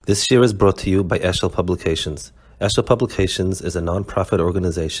This year is brought to you by Eshel Publications. Eshel Publications is a non-profit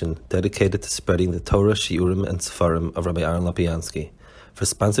organization dedicated to spreading the Torah, Shiurim, and Sefarim of Rabbi Aaron Lapiansky. For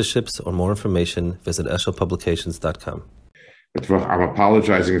sponsorships or more information, visit eshelpublications.com. I'm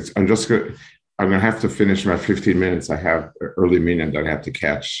apologizing. I'm going to have to finish my 15 minutes. I have an early meeting that I have to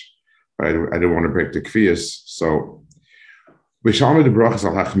catch, but I don't want to break the kvias. So, B'shalom de brachas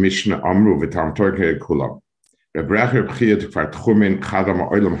al hachmishna amru v'tam torkei kulam. The bracha b'chiyat kvar tchumin chadam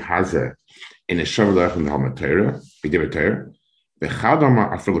ha'olam hazeh in a shav lechem d'halma Torah b'divrei Torah v'chadam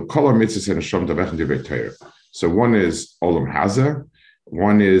afil kol ha'mitzvos in a shav lechem d'divrei Torah. So one is olam hazeh,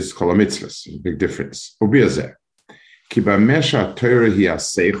 one is kol ha'mitzvos. Big difference. Ubiyazeh ki b'mesha Torah hi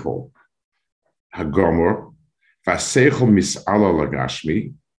ha'seichel ha'gomor v'ha'seichel mis'ala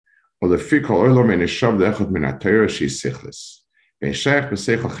l'gashmi u'lefi kol olam in a shav lechem min ha'Torah shi sichlis v'shech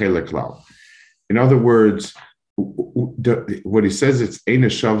b'seichel chelek klal. In other words, what he says, it's Ein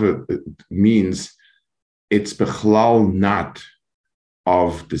Shava, means it's bechlal not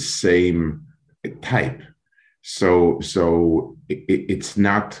of the same type. So it's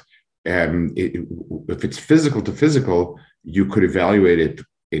not, if it's physical to physical, you could evaluate it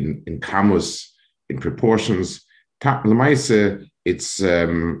in kamos, in proportions. L'maise, it's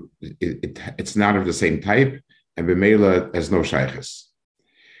not of the same type, and b'meila has no shayches.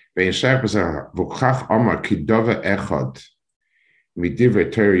 Vein sharpes v'chach amar kidava echad midivrei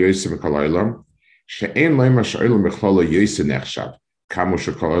Torah yosem kol she'en loyma she'olam b'chlala yosem nechshav kamo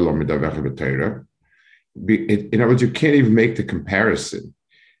she'kol olam midavach b'Torah. In other words, you can't even make the comparison.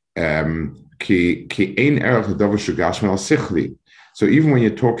 Ki ein erach l'davar shugashman al sichli. So even when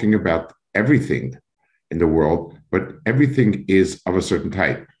you're talking about everything in the world, but everything is of a certain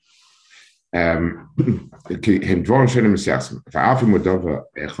type. Even though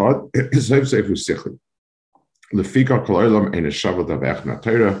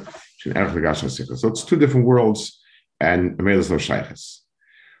it's two different worlds, and there's no shaykhs.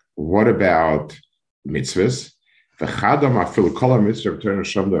 What about mitzvahs?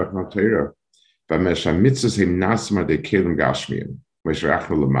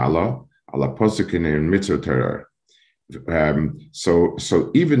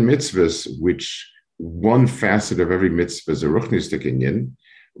 So even mitzvahs, which one facet of every mitzvah is a ruchnistic inyan,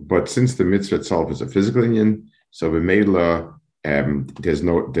 but since the mitzvah itself is a physical inyan, so b'meila there's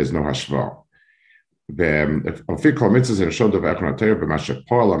no hashva. Afikol mitzvahs in a shod of echon Torah b'mashe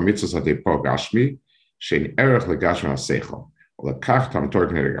po'al mitzvahs adei po gashmi shein erech legashmi al seichel lekach tam torah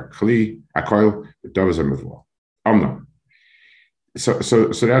k'nei kli akoil v'dovas amivlo. Omnam. So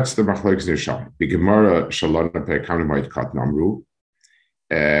that's the machlokes nisham. The Gemara Shalom Perek Moed Kat Namru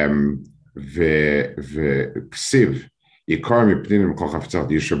v'ksiv yikar mipninim kol chafetzat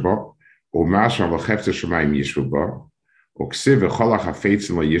yishru bo u'mashma v'chefetz shemayim yishru bo u'ksiv v'chol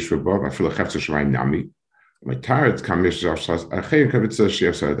ha'chafetzim lo yishru bo v'afil chefetz shemayim nami u'metaretz kamish zashas achein kavitza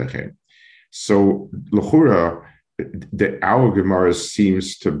sheyasad achein. So l'chura, our Gemara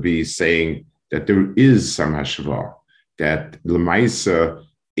seems to be saying that there is some hashva. That l'maisa,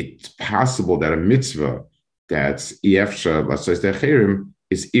 it's possible that a mitzvah that's efsha, let's say the cherim,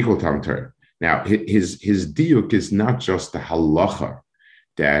 is equal to Torah. Now, his diuk is not just the halacha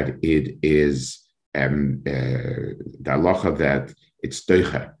that it is the halacha that it's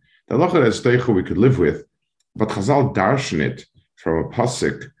doicha. The halacha that's doicha we could live with, but Chazal darshan it from a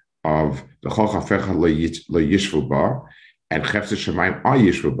pasuk of the chol chafecha lo yishvu ba and chefetz shemayim a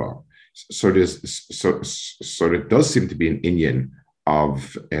yishvu ba. So there does seem to be an inyan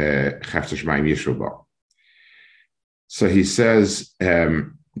of chefetz shemayim yishvu ba. So he says,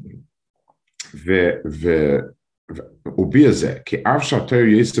 "Ubiyazeh ki av shater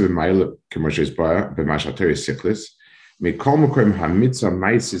yisrael b'mayla k'moshes ba b'mashater sichlis mikol mokom hamitzvah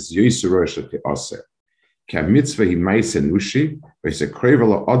maisis Yisroel sheti ase ki hamitzvah hi maise nushi v'yse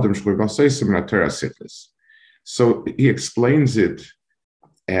krevel adam shloy v'aseisim nater sichlis." So he explains it.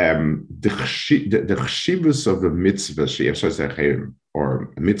 The chshivus of the mitzvah,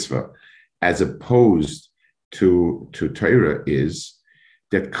 or mitzvah, as opposed to Torah, is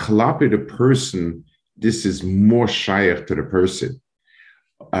that klapi the person, this is more shaykh to the person.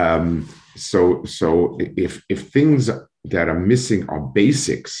 So if things that are missing are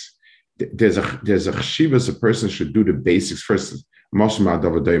basics, there's a chshivus, a person should do the basics first. Mashal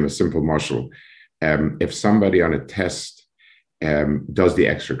ma'adavadayim, a simple mashal. If somebody on a test does the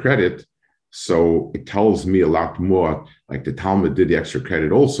extra credit, so it tells me a lot more, like the Talmud did the extra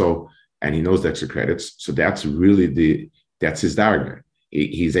credit also, and he knows the extra credits, so that's really that's his darga.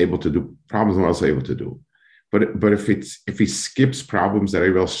 He's able to do problems I'm also able to do. But if he skips problems that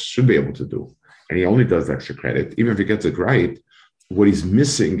everybody else should be able to do, and he only does extra credit, even if he gets it right, what he's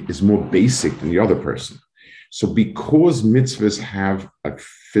missing is more basic than the other person. So because mitzvahs have a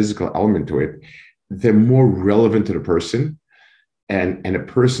physical element to it, they're more relevant to the person, and a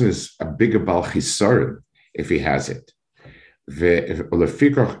person is a bigger bal chisaron if he has it.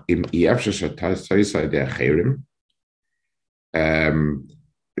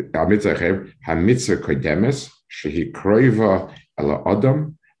 המצווה קודמת שהיא קרובה אל האדם,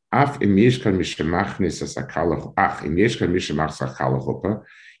 אף אם יש כאן מי שמכניס הסקה לחופה,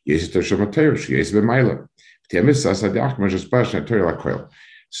 יש את השומתר שיש במיילה. So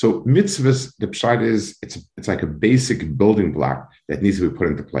mitzvahs, the pshat is, it's like a basic building block that needs to be put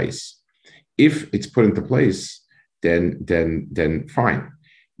into place. If it's put into place, then fine.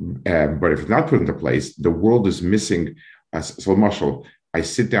 But if it's not put into place, the world is missing. So Marshall, I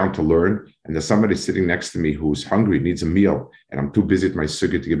sit down to learn, and there's somebody sitting next to me who's hungry, needs a meal, and I'm too busy at my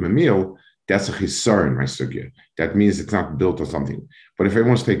sugya to give him a meal. That's a chisar in my sugya. That means it's not built or something. But if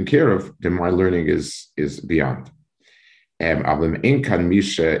everyone's taken care of, then my learning is beyond. But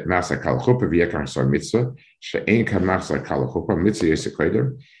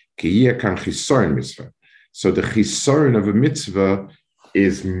so the chisaron of a mitzvah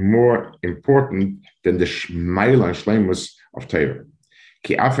is more important than the shmaila and shleimus of Torah.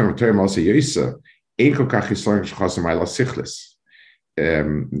 This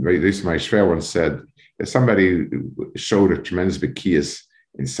my shver once said that somebody showed a tremendous bekiyas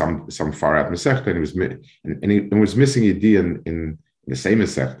in some far out Masechta, and he was missing idea in the same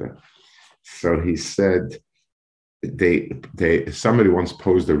Masechta. So he said somebody once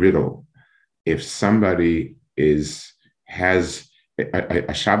posed a riddle. If somebody has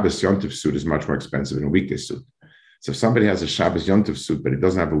a Shabbos Yontif suit is much more expensive than a weekday suit. So if somebody has a Shabbos Yontif suit, but he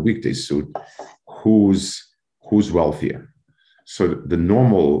doesn't have a weekday suit, who's wealthier? So the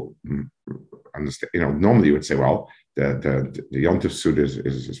normal, normally you would say, well, the Yontif suit is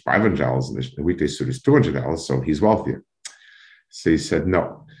 $500 and the weekday suit is $200, so he's wealthier. So he said,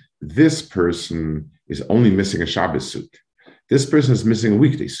 no, this person is only missing a Shabbos suit. This person is missing a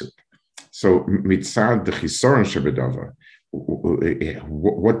weekday suit. So mitzad the chisaron shebedava,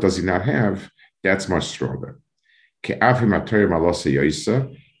 what does he not have? That's much stronger. Ke'afim atayim alose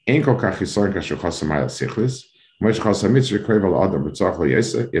yoisa, ein kol kach chisaron kasher chasam ayal sichlis, moish chasam mitzvah koiv al adam b'tzach lo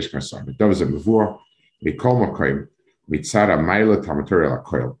yoisa, yesh kasam. B'dav ze mevur, mikol makoim, mitzad amayla tamatori ala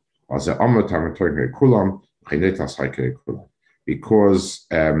koil, al ze amma tamatori kulam, chinet asai kulam. Because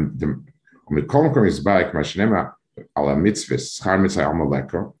mikol makoim is baik mashnema ala mitzvah, schar mitzvah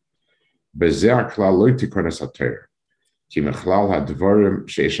amaleko, Bezer klal lo tikon es haTorah. Ki mechlal hadvarim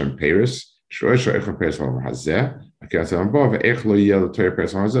sheishem Perek, shoesha echem Perek olam hazeh, akiyatzem bo ve'ech lo yeh l'Torah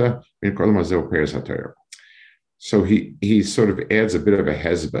Perek olam hazeh, min kol mazeh Perek haTorah. So he sort of adds a bit of a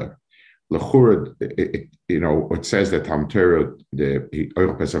hezbollah. L'chura, it says that Tam Torah the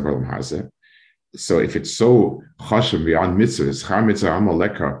Perek olam hazeh. So if it's so chashem beyond mitzvah, schar mitzvah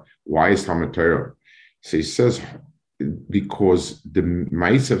amaleka, why is Tam Torah? So he says, because the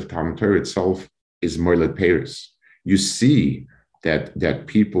mice of Talmud Torah itself is moiled Perek. You see that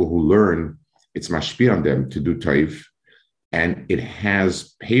people who learn, it's mashpi on them to do toiv, and it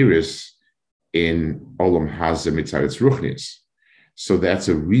has Perek in olam hazeh mitzvah ruchnis. So that's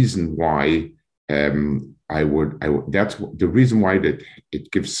a reason why that's the reason why that it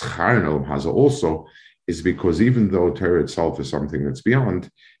gives schar in olam hazeh also is because even though Torah itself is something that's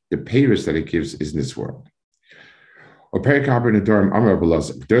beyond, the Perek that it gives is in this world. Or Perek Haber Nedorim Amar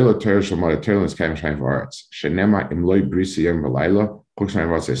Belaz Gdola Torah Shomar Torah is Kaim Shayim V'Aretz Shenema Imloi Brisi Yom V'Layla Chok Shayim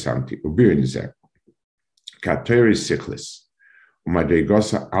V'Aretz Samti Ubir Nizek Ka Torah Sichlis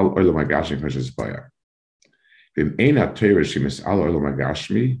Umadregosa Al Olam Agashmi Koshes Bayar V'im Ein HaTorah Shemis Al Olam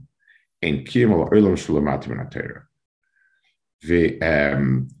Agashmi Ein Kiyim Al Olam Shulamati Min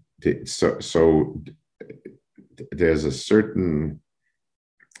HaTorah. So there's a certain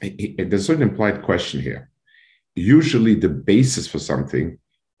implied question here. Usually the basis for something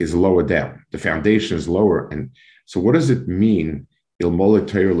is lower down. The foundation is lower. And so what does it mean? So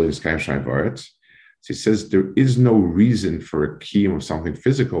he says there is no reason for a kiyum of something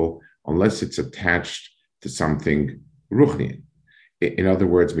physical unless it's attached to something ruchni. In other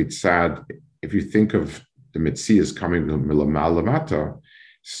words, mitzad, if you think of the mitzias coming from milamal lamata,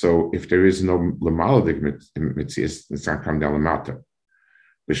 so if there is no lamaladik mitzias, it's not coming down lamata.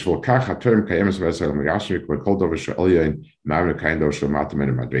 So when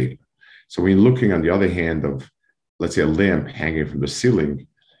you're looking on the other hand of, let's say, a lamp hanging from the ceiling,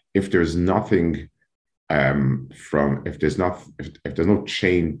 if there's nothing if there's no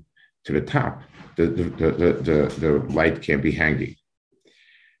chain to the top, the light can't be hanging.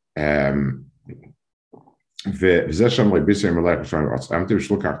 וזה שם לביסר מלך בשביל עצמם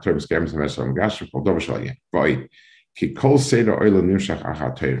תבשלו כך תור מסכם זה מסוים גש וכל דבר שלהם ואי כי כל סדר אוילם נמשך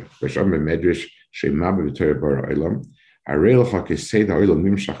אחת תור ושם במדרש שמה בתור בר אוילם הרי לך כי סדר אוילם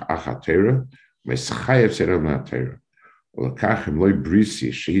נמשך אחת תור מסחייב סדר מהתור ולכך הם לא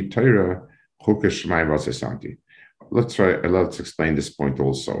בריסי שהיא תור חוק השמיים ועשסנתי. Let's explain this point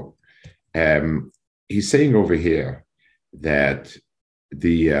also. He's saying over here that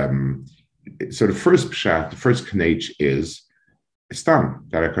so the first pshat, the first knech is stam,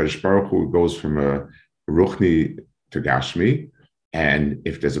 that HaKadosh Baruch Hu goes from a ruchni to gashmi, and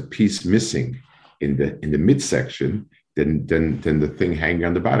if there's a piece missing in the midsection, then the thing hanging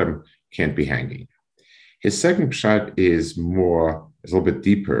on the bottom can't be hanging. His second pshat is a little bit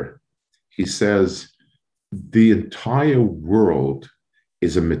deeper. He says the entire world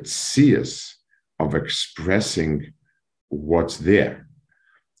is a metzias of expressing what's there.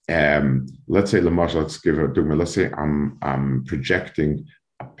 Let's say, let's give a dugma. Let's say I'm projecting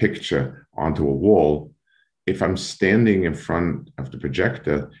a picture onto a wall. If I'm standing in front of the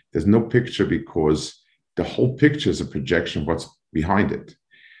projector, there's no picture because the whole picture is a projection of what's behind it.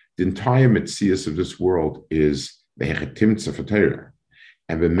 The entire metzias of this world is the hechetimtza for Torah.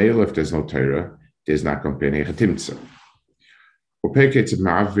 And the male, if there's no Torah, there's not going to be an hechetimtza. Perek it's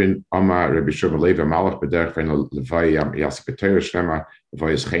Mavin Ama Rabbi Shimon Levi Malach Bederach Vein Levai Yasik B'Torah Shlema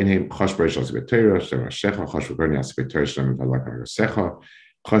Levai is Cheinheim Chosh B'Reish Yasik B'Torah Shlema Shecha Chosh B'Gorn Yasik B'Torah Shlema V'Lak Secha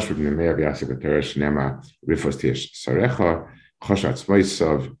Chosh B'Nemeir Yasik B'Torah Shlema Rifos Tish Sarecha Chosh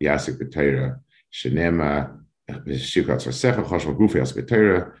Atzmoisav Yasik B'Torah Shlema Shikat Secha Chosh B'Guf Yasik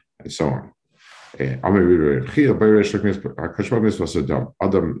B'Torah and so on. Amir Chil B'Reish Kosh B'Mis was Adam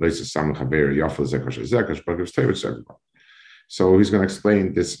Adam Leisa Sam Chaber Yafel Zekosh Zekosh B'Guf Torah. So he's going to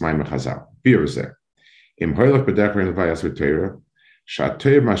explain this Maimon Chazal. Birzeh. Im Hoylach B'Derech V'Nevayas V'Torah,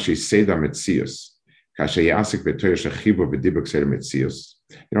 Sha'Torah Mashi Seda Metzius, Kashe Yasik V'Torah Shechibo V'Dibuk Seda Metzius.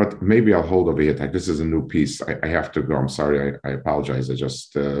 You know what? Maybe I'll hold over here. This is a new piece. I have to go. I'm sorry. I apologize. I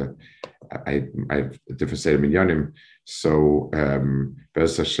just I have a different set of minyanim. So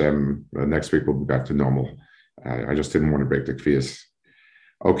Bez Hashem, next week we'll be back to normal. I just didn't want to break the kvias.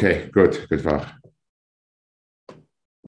 Okay, good. Good.